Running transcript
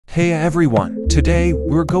Hey everyone, today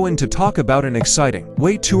we're going to talk about an exciting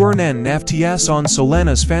way to earn NFTs on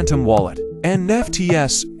Solana's Phantom wallet.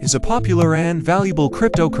 NFTs is a popular and valuable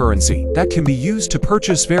cryptocurrency that can be used to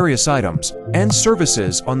purchase various items and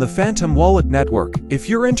services on the Phantom wallet network. If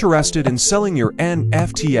you're interested in selling your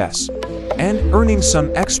NFTs and earning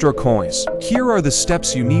some extra coins, here are the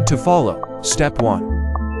steps you need to follow. Step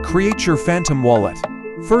 1. Create your Phantom wallet.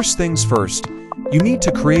 First things first, you need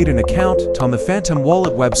to create an account on the Phantom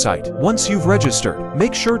wallet website. Once you've registered,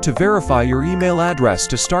 make sure to verify your email address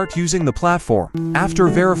to start using the platform. After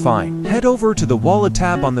verifying, head over to the Wallet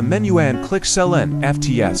tab on the menu and click Sell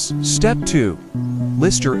NFTs. Step 2.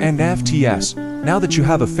 List your NFTs. Now that you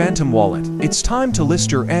have a Phantom wallet, it's time to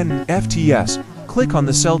list your NFTs. Click on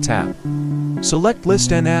the Sell tab. Select List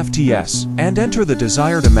NFTs and enter the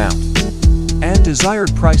desired amount and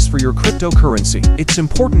desired price for your cryptocurrency. It's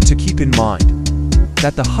important to keep in mind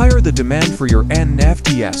that the higher the demand for your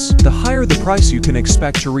NFTs, the higher the price you can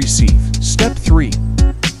expect to receive. Step 3.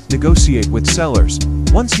 Negotiate with sellers.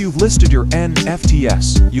 Once you've listed your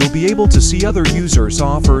NFTs, you'll be able to see other users'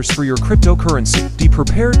 offers for your cryptocurrency. Be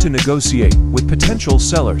prepared to negotiate with potential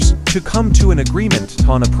sellers to come to an agreement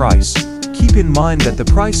on a price. Keep in mind that the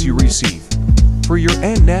price you receive for your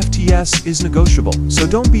NFTs is negotiable, so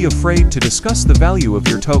don't be afraid to discuss the value of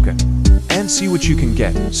your token and see what you can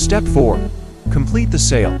get. Step 4. Complete the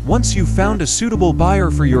sale. Once you've found a suitable buyer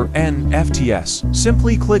for your NFTs,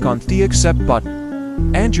 simply click on the Accept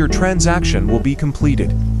button, and your transaction will be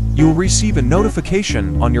completed. You'll receive a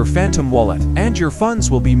notification on your Phantom wallet, and your funds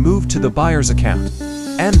will be moved to the buyer's account.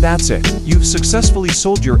 And that's it. You've successfully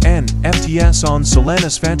sold your NFTs on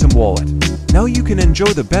Solana's Phantom wallet. Now you can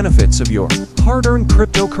enjoy the benefits of your hard-earned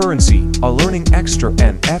cryptocurrency while earning extra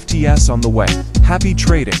NFTs on the way. Happy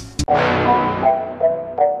trading!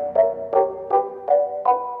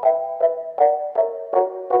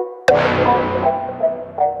 Thank you.